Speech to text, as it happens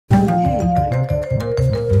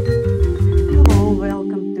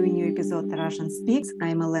Russian Speaks.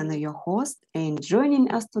 I'm Elena, your host, and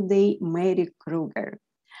joining us today, Mary Kruger,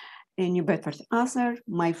 a New Bedford author,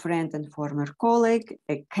 my friend and former colleague,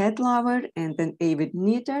 a cat lover, and an avid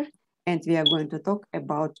knitter, and we are going to talk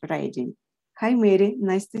about writing. Hi, Mary,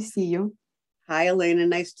 nice to see you. Hi, Elena,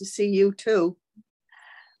 nice to see you too.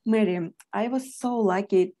 Mary, I was so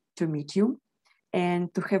lucky to meet you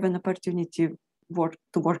and to have an opportunity to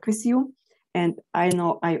work with you. And I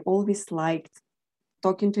know I always liked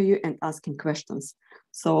talking to you and asking questions.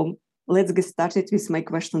 So let's get started with my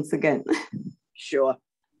questions again. Sure.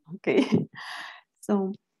 Okay.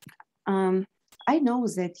 So I know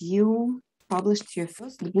that you published your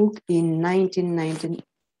first book in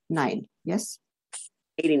 1999, yes?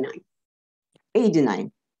 89.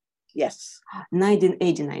 89. Yes.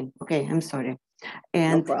 1989. Okay, I'm sorry.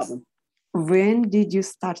 And no problem. When did you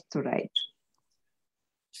start to write?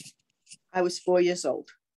 I was 4 years old.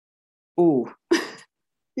 Oh.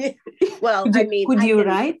 Well, could you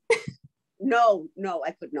write? No,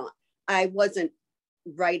 I could not. I wasn't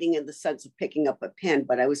writing in the sense of picking up a pen,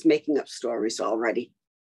 but I was making up stories already.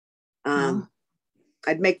 I'd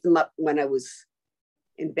make them up when I was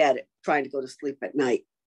in bed trying to go to sleep at night.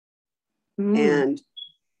 And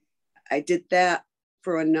I did that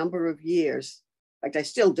for a number of years. Like I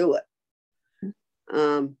still do it.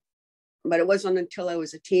 But it wasn't until I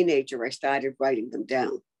was a teenager I started writing them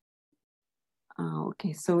down.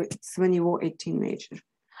 Okay, so it's when you were a teenager.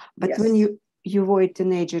 But yes. When you were a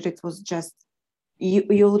teenager, it was just, you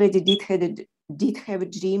already did have a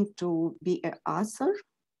dream to be an author,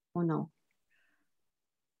 or no?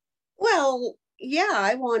 Well, yeah,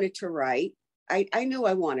 I wanted to write. I knew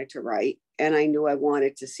I wanted to write, and I knew I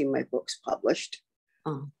wanted to see my books published.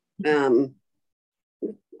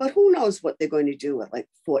 But who knows what they're going to do at like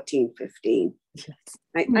 14, 15. Yes.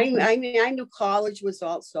 I knew college was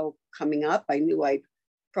also coming up. I knew I'd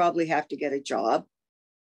probably have to get a job.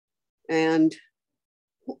 And,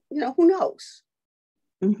 who knows?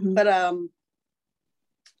 But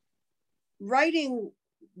writing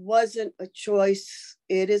wasn't a choice.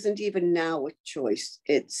 It isn't even now a choice.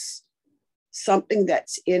 It's something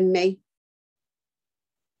that's in me.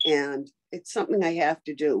 And it's something I have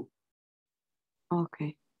to do.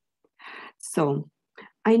 Okay. So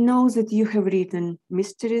I know that you have written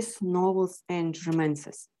mysteries, novels, and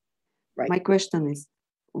romances. Right. My question is,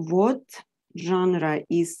 what genre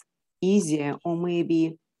is easier or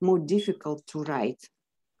maybe more difficult to write?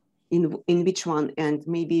 In which one, and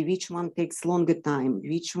maybe which one takes longer time,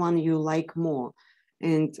 which one you like more,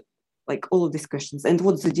 and like all of these questions. And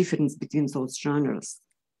what's the difference between those genres?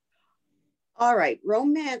 All right.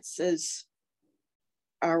 Romances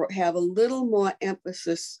have a little more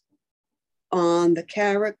emphasis on the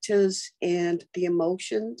characters and the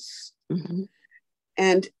emotions.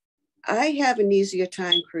 And I have an easier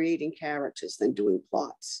time creating characters than doing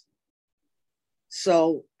plots.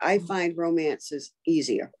 So I find romances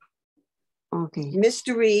easier. Okay.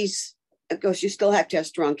 Mysteries, of course, you still have to have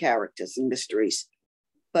strong characters in mysteries,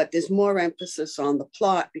 but there's more emphasis on the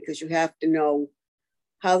plot because you have to know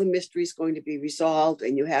how the mystery is going to be resolved,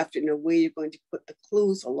 and you have to know where you're going to put the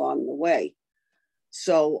clues along the way.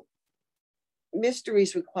 So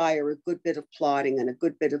mysteries require a good bit of plotting and a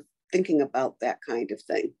good bit of thinking about that kind of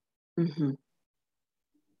thing. Yeah.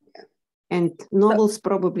 And novels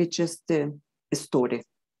probably just a story.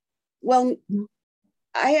 Well,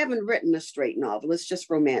 I haven't written a straight novel. It's just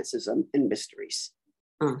romances and mysteries.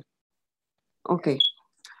 Okay.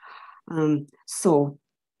 So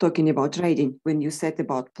talking about writing, when you said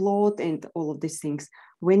about plot and all of these things,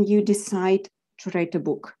 when you decide to write a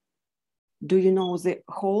book, do you know the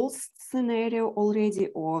whole scenario already,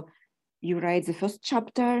 or you write the first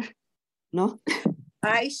chapter? No?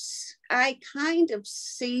 I kind of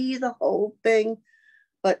see the whole thing,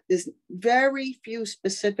 but there's very few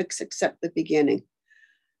specifics except the beginning.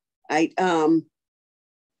 I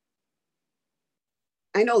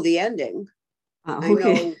know the ending. Okay. I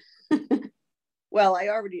know. Well,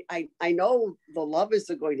 I know the lovers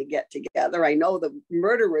are going to get together. I know the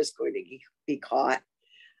murderer is going to be caught.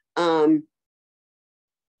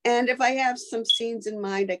 And if I have some scenes in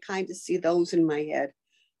mind, I kind of see those in my head.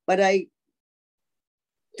 But I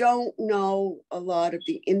don't know a lot of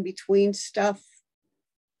the in-between stuff.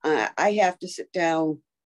 I have to sit down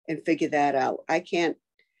and figure that out.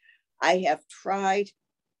 I have tried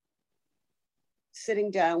sitting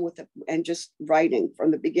down with it and just writing from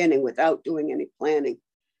the beginning without doing any planning.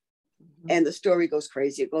 And the story goes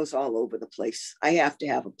crazy. It goes all over the place. I have to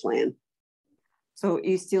have a plan. So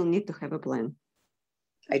you still need to have a plan.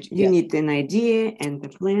 You need an idea and a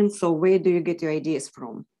plan. So where do you get your ideas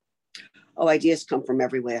from? Oh, ideas come from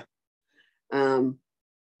everywhere.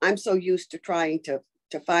 I'm so used to trying to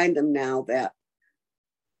find them now that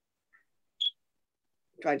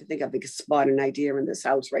I'm trying to think if I could spot an idea in this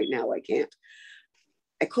house right now. I can't.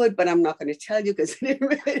 I could, but I'm not going to tell you because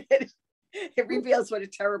it reveals what a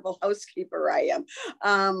terrible housekeeper I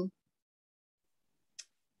am.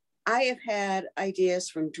 I have had ideas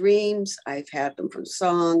from dreams. I've had them from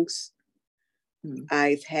songs.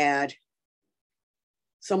 I've had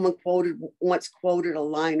someone once quoted a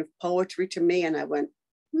line of poetry to me, and I went,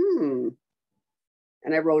 and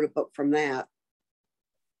I wrote a book from that.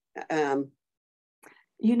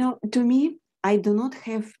 You know, to me, I do not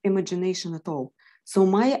have imagination at all. So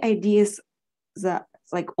my ideas, that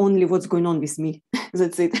like only what's going on with me.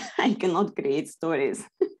 That's it. I cannot create stories.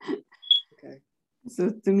 Okay.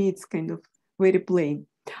 So to me, it's kind of very plain.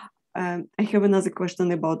 I have another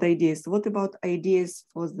question about ideas. What about ideas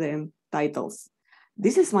for the titles?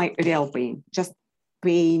 This is my real pain, just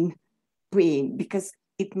pain, because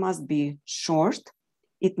it must be short,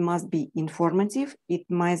 it must be informative, it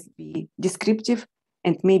must be descriptive,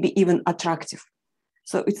 and maybe even attractive.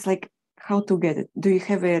 So it's like how to get it. Do you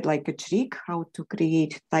have a trick how to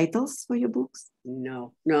create titles for your books?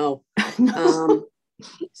 No. No.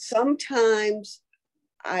 Sometimes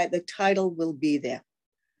the title will be there.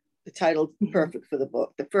 The title perfect for the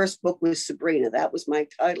book. The first book was Sabrina. That was my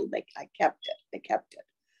title. I kept it.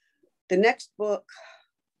 The next book,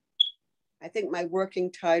 I think my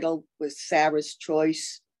working title was Sarah's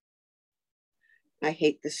Choice. I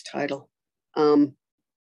hate this title. Can't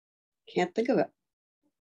think of it.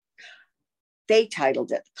 They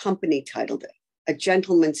titled it, the company titled it, A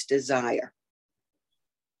Gentleman's Desire.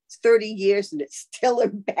 It's 30 years and it still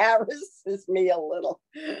embarrasses me a little.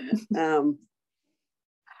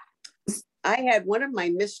 I had one of my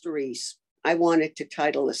mysteries I wanted to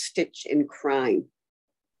title A Stitch in Crime.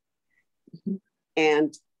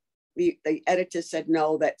 And the editor said,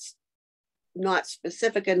 no, that's not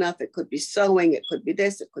specific enough. It could be sewing, it could be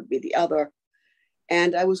this, it could be the other.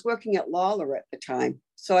 And I was working at Lawler at the time.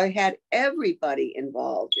 So I had everybody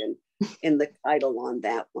involved in the title on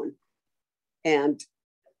that one. And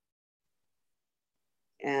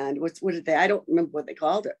what did they, I don't remember what they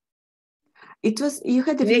called it. It was, you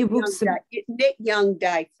had a few books. Knit Young,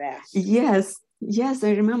 Die Fast. Yes,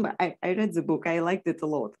 I remember. I read the book. I liked it a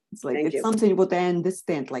lot. It's like, it's something what I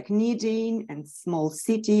understand, like knitting and small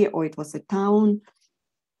city, or it was a town.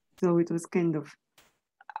 So it was kind of,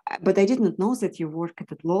 but I didn't know that you worked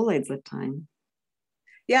at Lola at that time.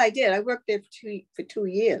 Yeah, I did. I worked there for 2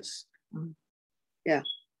 years. Yeah.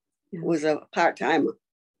 It was a part-timer.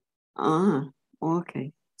 Ah,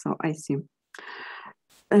 okay. So I see.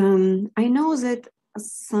 I know that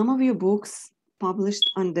some of your books published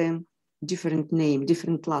under different name,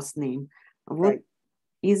 different last name. What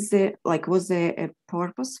is there, like, was there a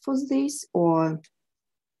purpose for this, or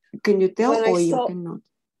can you tell, or you cannot?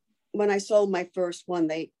 When I sold my first one,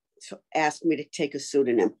 they asked me to take a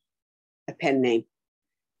pseudonym, a pen name.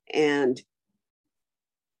 And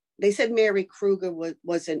they said Mary Kruger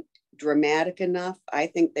wasn't dramatic enough. I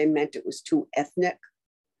think they meant it was too ethnic,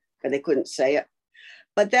 but they couldn't say it.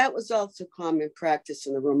 But that was also common practice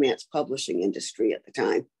in the romance publishing industry at the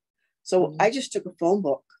time. So I just took a phone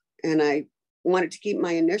book and I wanted to keep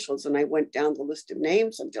my initials, and I went down the list of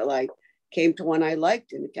names until I came to one I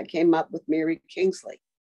liked, and I came up with Mary Kingsley.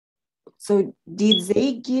 So did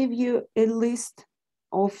they give you a list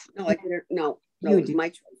of? No, I didn't. No, it was my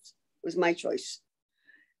choice. It was my choice.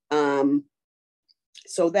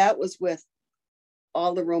 So that was with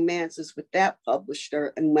all the romances with that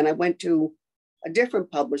publisher. And when I went to a different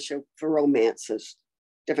publisher for romances,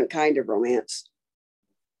 different kind of romance,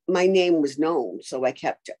 my name was known, so I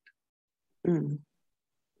kept it. And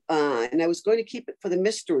I was going to keep it for the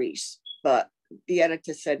mysteries, but the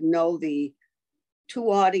editor said, no, the two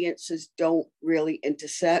audiences don't really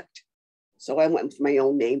intersect. So I went with my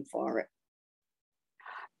own name for it.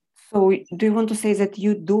 So do you want to say that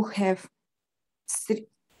you do have,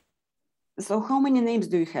 so how many names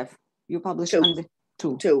do you have? You publish under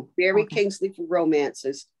two? Two. Mary Kingsley for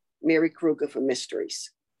romances, Mary Kruger for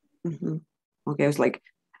mysteries. Okay, I was like,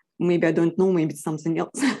 maybe I don't know, maybe it's something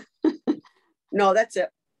else. No, that's it.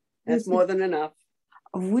 That's more than enough.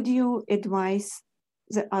 Would you advise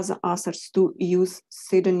the other authors to use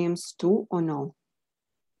pseudonyms too, or no?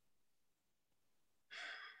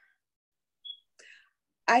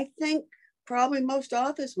 I think probably most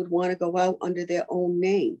authors would want to go out under their own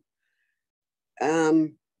name.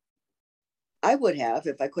 I would have,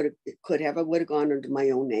 if I could have, I would have gone under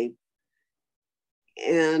my own name.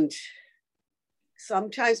 And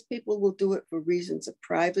sometimes people will do it for reasons of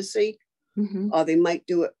privacy, or they might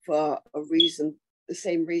do it for a reason the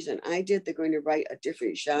same reason. I did. They're going to write a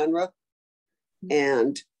different genre,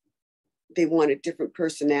 and they wanted different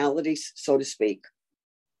personalities, so to speak,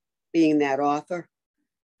 being that author.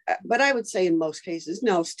 But I would say in most cases,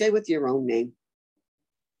 no, stay with your own name.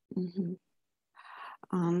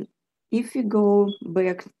 If you go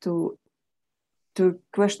back to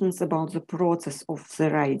questions about the process of the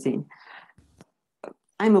writing,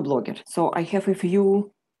 I'm a blogger, so I have a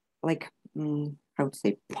few, like, how to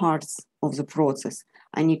say, parts of the process.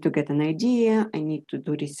 I need to get an idea, I need to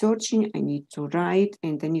do researching, I need to write,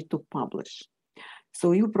 and I need to publish.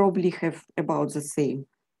 So you probably have about the same.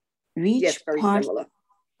 Yes, very similar.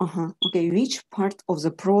 Okay, which part of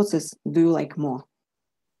the process do you like more?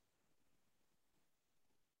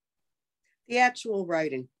 The actual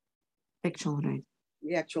writing. The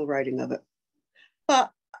actual writing of it.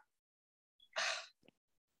 But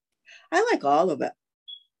I like all of it.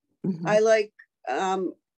 I like,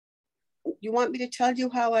 you want me to tell you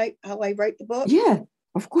how I write the book? Yeah,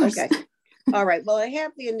 of course. Okay. All right. Well, I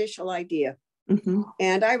have the initial idea.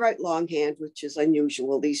 And I write longhand, which is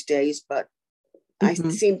unusual these days, but I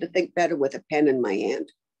seem to think better with a pen in my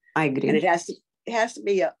hand. I agree. And it has to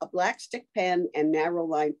be a black stick pen and narrow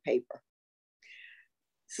line paper.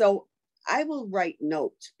 So I will write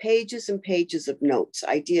notes, pages and pages of notes,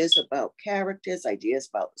 ideas about characters, ideas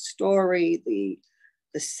about the story,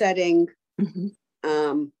 the setting.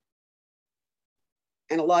 And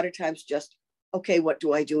a lot of times just, okay, what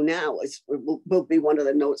do I do now? Will be one of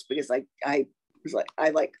the notes, because I was like,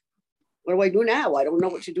 what do I do now? I don't know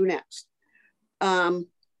what to do next. I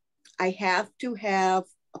have to have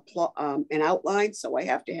an outline, so I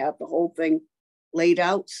have to have the whole thing laid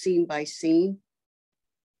out scene by scene.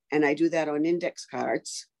 And I do that on index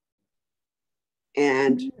cards.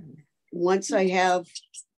 And once I have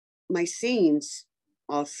my scenes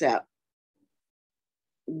all set,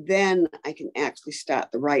 then I can actually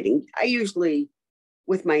start the writing. I usually,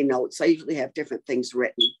 with my notes, I usually have different things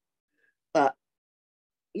written. But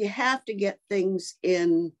you have to get things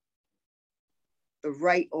in the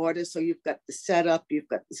right order. So you've got the setup, you've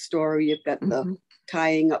got the story, you've got the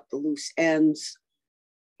tying up the loose ends.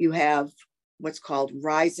 You have what's called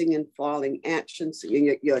rising and falling action. So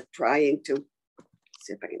you're trying to,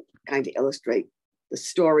 see if I can kind of illustrate. The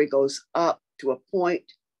story goes up to a point,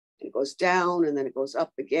 and it goes down, and then it goes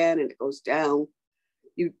up again, and it goes down.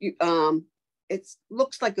 It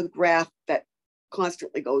looks like a graph that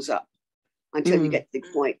constantly goes up until you get to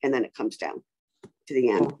the point, and then it comes down to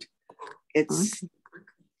the end. It's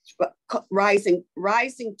rising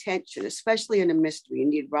tension, especially in a mystery. You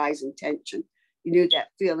need rising tension. You need that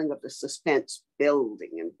feeling of the suspense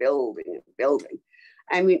building and building and building.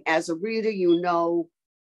 I mean, as a reader, you know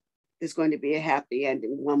there's going to be a happy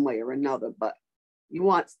ending one way or another, but you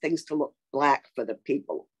want things to look black for the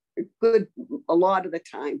people. Good, a lot of the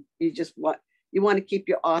time, you want to keep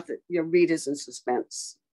your readers in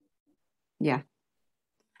suspense. Yeah,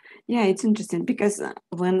 it's interesting, because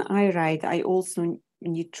when I write, I also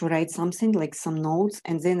need to write something, like some notes,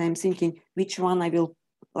 and then I'm thinking which one I will,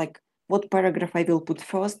 like, what paragraph I will put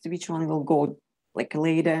first, which one will go like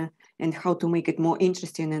later, and how to make it more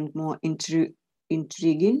interesting and more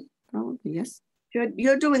intriguing. Probably, yes.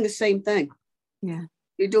 You're doing the same thing. Yeah.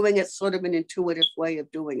 You're doing it sort of an intuitive way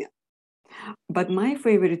of doing it. But my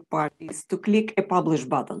favorite part is to click a publish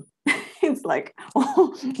button. It's like,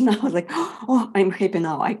 oh, now I was like, oh, I'm happy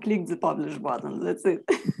now. I clicked the publish button. That's it.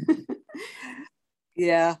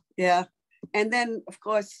 Yeah. And then, of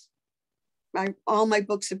course,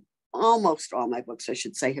 almost all my books, I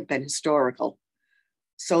should say, have been historical.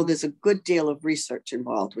 So there's a good deal of research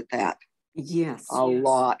involved with that. Yes. A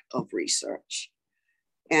lot of research.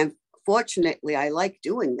 And fortunately, I like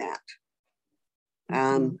doing that.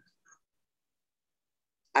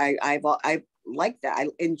 I like that. I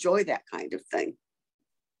enjoy that kind of thing.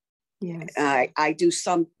 Yes. I do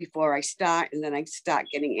some before I start, and then I start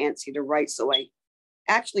getting antsy to write. So I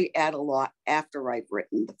actually add a lot after I've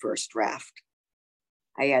written the first draft.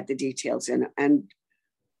 I add the details in, and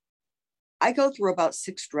I go through about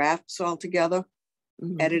 6 drafts altogether,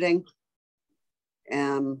 editing,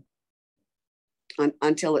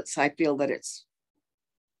 until I feel that it's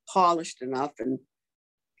polished enough. And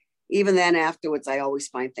even then afterwards, I always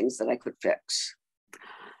find things that I could fix.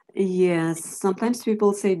 Yes, sometimes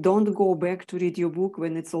people say don't go back to read your book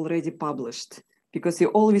when it's already published, because you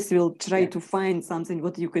always will try to find something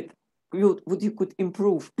what you could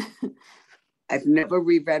improve. I've never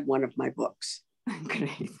reread one of my books.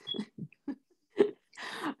 Great.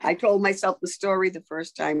 I told myself the story the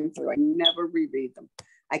first time through. I never reread them.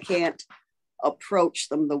 I can't approach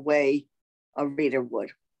them the way a reader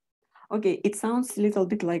would. Okay, it sounds a little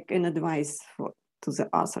bit like an advice to the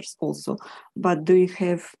authors also. But do you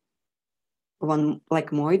have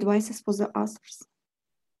more advices for the authors?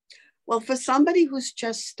 Well, for somebody who's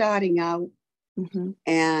just starting out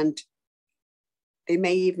and they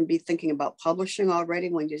may even be thinking about publishing already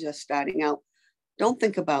when you're just starting out, don't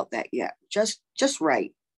think about that yet. Just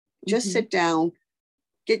write. Just sit down,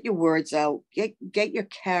 get your words out, get your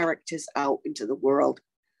characters out into the world.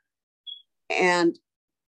 And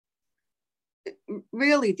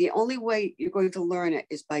really, the only way you're going to learn it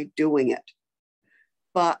is by doing it.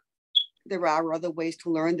 But there are other ways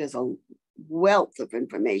to learn. There's a wealth of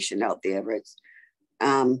information out there. It's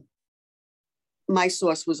my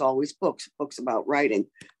source was always books about writing.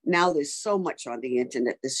 Now there's so much on the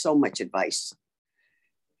internet. There's so much advice.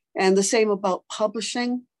 And the same about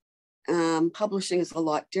publishing. Publishing is a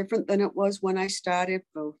lot different than it was when I started.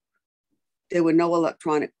 There were no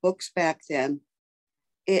electronic books back then.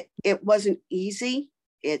 It wasn't easy.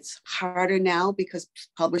 It's harder now because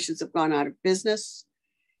publishers have gone out of business.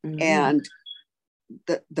 And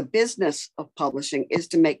the business of publishing is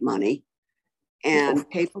to make money, and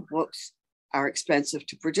paper books are expensive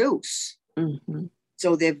to produce.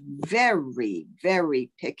 So they're very,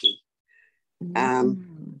 very picky.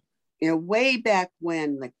 Way back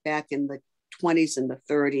when, like back in the 20s and the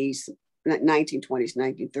 30s, 1920s,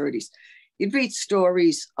 1930s, you'd read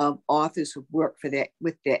stories of authors who worked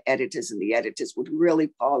with their editors, and the editors would really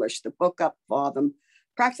polish the book up for them.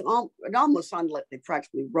 It almost sounded like they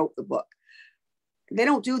practically wrote the book. They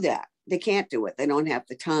don't do that. They can't do it. They don't have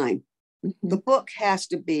the time. The book has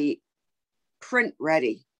to be print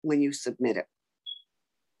ready when you submit it.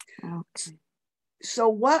 Okay. So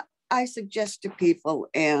what I suggest to people,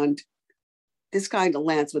 and this kind of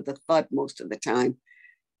lands with a thud most of the time,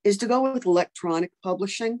 is to go with electronic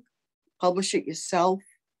publishing. Publish it yourself.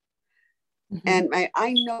 And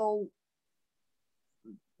I know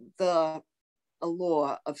the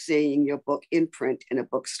allure of seeing your book in print in a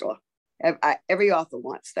bookstore. Every author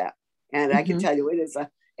wants that. And I can tell you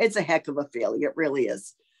it's a heck of a feeling. It really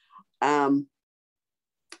is. But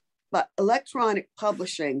electronic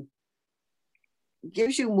publishing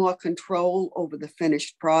gives you more control over the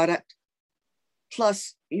finished product.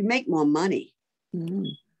 Plus, you make more money.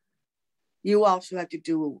 You also have to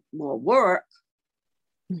do more work.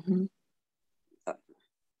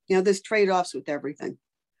 There's trade-offs with everything.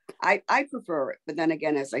 I prefer it. But then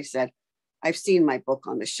again, as I said, I've seen my book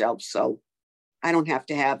on the shelf, so I don't have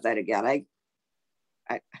to have that again.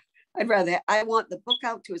 I want the book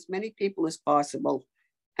out to as many people as possible,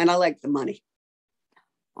 and I like the money.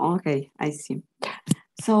 Okay, I see.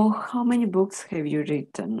 So how many books have you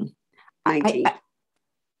written? 19.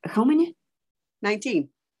 How many? 19.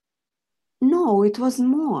 No, it was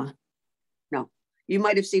more. No, you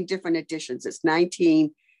might have seen different editions. It's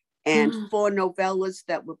 19 and 4 novellas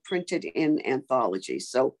that were printed in anthologies.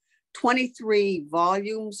 So 23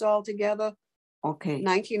 volumes altogether. Okay.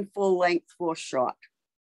 19 full length, 4 short.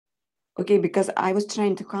 Okay, because I was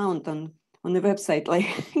trying to count on the website, like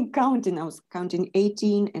I was counting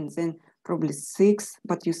 18 and then probably 6,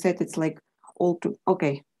 but you said it's like all to,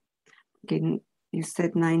 okay. You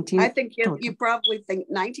said 19. I think you probably think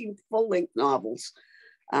 19 full length novels,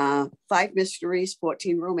 5 mysteries,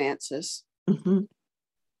 14 romances.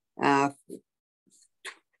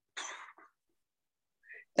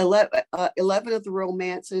 11 of the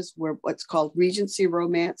romances were what's called Regency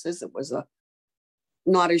romances. It was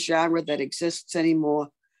not a genre that exists anymore.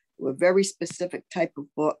 It was a very specific type of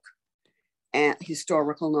book and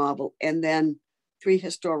historical novel, and then 3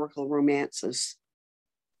 historical romances,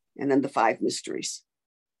 and then the 5 mysteries.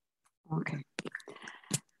 Okay.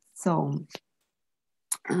 So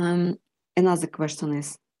another question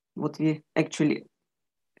is what we actually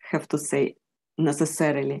have to say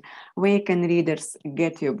necessarily. Where can readers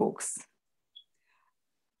get your books?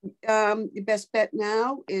 The best bet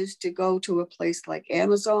now is to go to a place like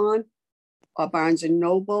Amazon or Barnes &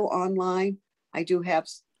 Noble online. I do have,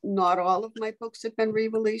 not all of my books have been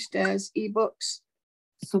re-released as ebooks.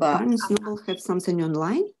 So Barnes & Noble have something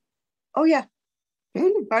online? Oh yeah.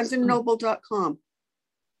 Really? BarnesandNoble.com.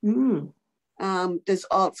 There's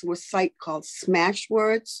also a site called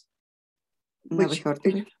Smashwords. Never heard of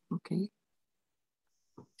it. Okay.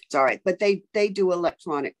 It's all right, but they do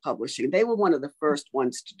electronic publishing. They were one of the first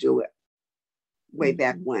ones to do it way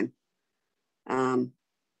back when.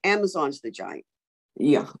 Amazon's the giant.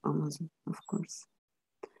 Yeah, Amazon, of course.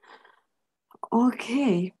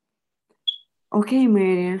 Okay,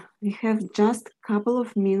 Mary, we have just a couple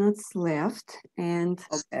of minutes left, and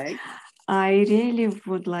I really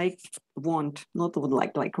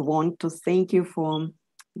want to thank you for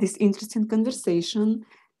this interesting conversation.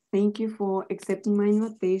 Thank you for accepting my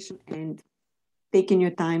invitation and taking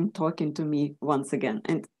your time talking to me once again.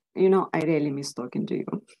 And, you know, I really miss talking to you.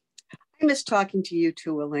 I miss talking to you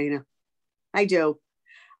too, Elena. I do.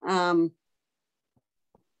 I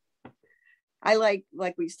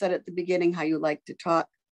like we said at the beginning, how you like to talk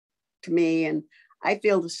to me. And I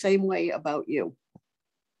feel the same way about you.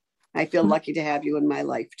 I feel lucky to have you in my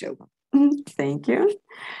life too. Thank you.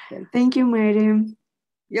 Thank you, Mary.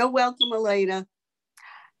 You're welcome, Elena.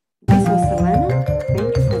 This was Elena.